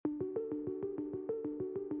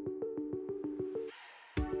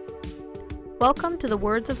Welcome to the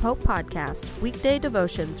Words of Hope podcast, weekday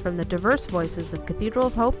devotions from the diverse voices of Cathedral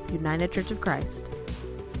of Hope, United Church of Christ.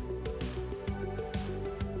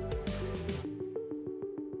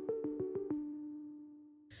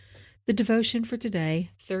 The devotion for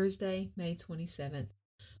today, Thursday, May 27th,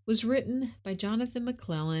 was written by Jonathan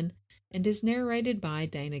McClellan and is narrated by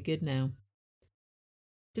Dana Goodnow.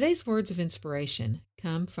 Today's words of inspiration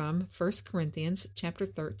come from 1 Corinthians chapter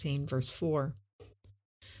 13, verse 4.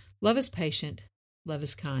 Love is patient, love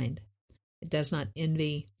is kind. It does not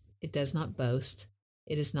envy, it does not boast,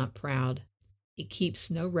 it is not proud. It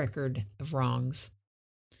keeps no record of wrongs.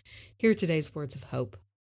 Here are today's words of hope.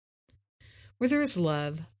 Where there is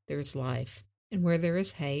love, there is life, and where there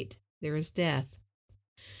is hate, there is death.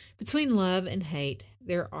 Between love and hate,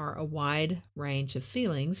 there are a wide range of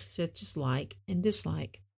feelings such as like and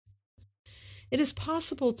dislike. It is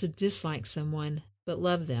possible to dislike someone but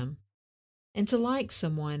love them, and to like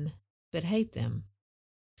someone but hate them.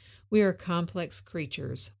 We are complex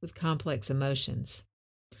creatures with complex emotions.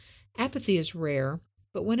 Apathy is rare,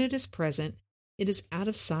 but when it is present, it is out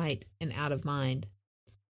of sight and out of mind.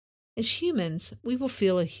 As humans, we will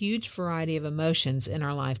feel a huge variety of emotions in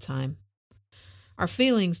our lifetime. Our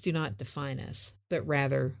feelings do not define us, but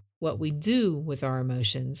rather what we do with our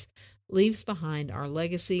emotions leaves behind our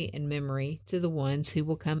legacy and memory to the ones who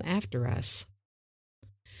will come after us.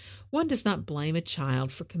 One does not blame a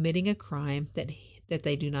child for committing a crime that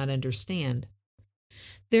they do not understand.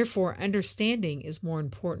 Therefore, understanding is more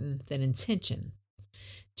important than intention.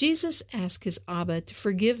 Jesus asked his Abba to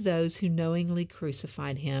forgive those who knowingly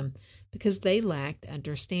crucified him because they lacked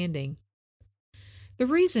understanding. The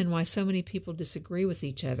reason why so many people disagree with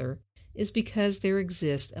each other is because there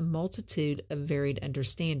exists a multitude of varied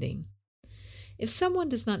understanding. If someone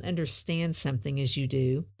does not understand something as you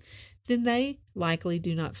do, then they likely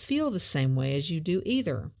do not feel the same way as you do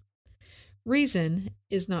either. Reason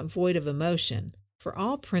is not void of emotion, for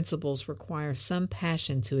all principles require some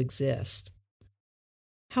passion to exist.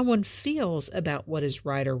 How one feels about what is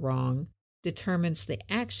right or wrong determines the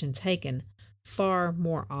action taken far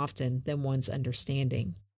more often than one's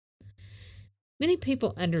understanding. Many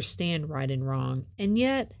people understand right and wrong, and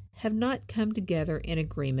yet have not come together in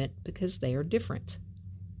agreement because they are different.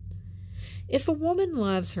 If a woman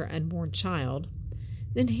loves her unborn child,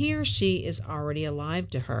 then he or she is already alive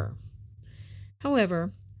to her.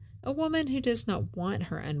 However, a woman who does not want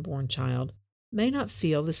her unborn child may not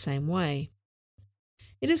feel the same way.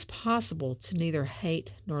 It is possible to neither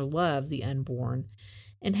hate nor love the unborn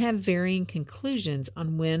and have varying conclusions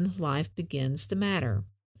on when life begins to matter.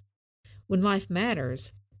 When life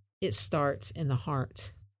matters, it starts in the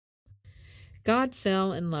heart. God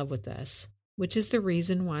fell in love with us, which is the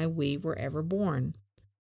reason why we were ever born.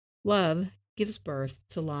 Love gives birth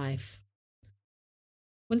to life.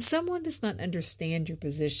 When someone does not understand your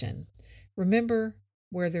position, remember,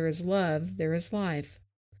 where there is love, there is life.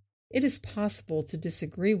 It is possible to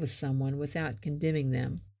disagree with someone without condemning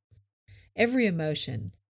them. Every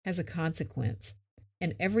emotion has a consequence,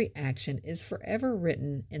 and every action is forever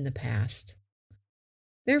written in the past.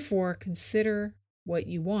 Therefore, consider what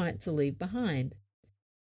you want to leave behind.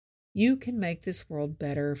 You can make this world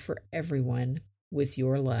better for everyone with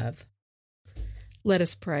your love. Let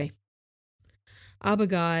us pray. Abba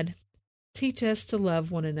God, teach us to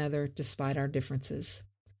love one another despite our differences.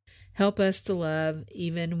 Help us to love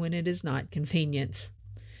even when it is not convenient.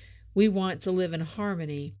 We want to live in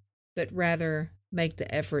harmony, but rather make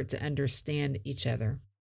the effort to understand each other.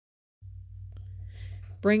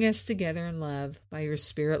 Bring us together in love by your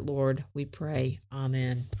Spirit, Lord, we pray.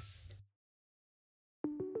 Amen.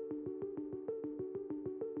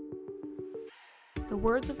 The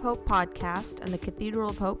Words of Hope podcast and the Cathedral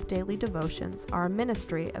of Hope daily devotions are a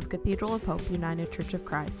ministry of Cathedral of Hope United Church of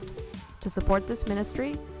Christ. To support this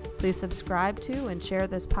ministry, please subscribe to and share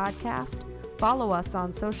this podcast, follow us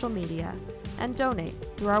on social media, and donate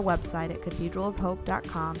through our website at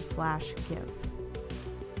cathedralofhope.com/give.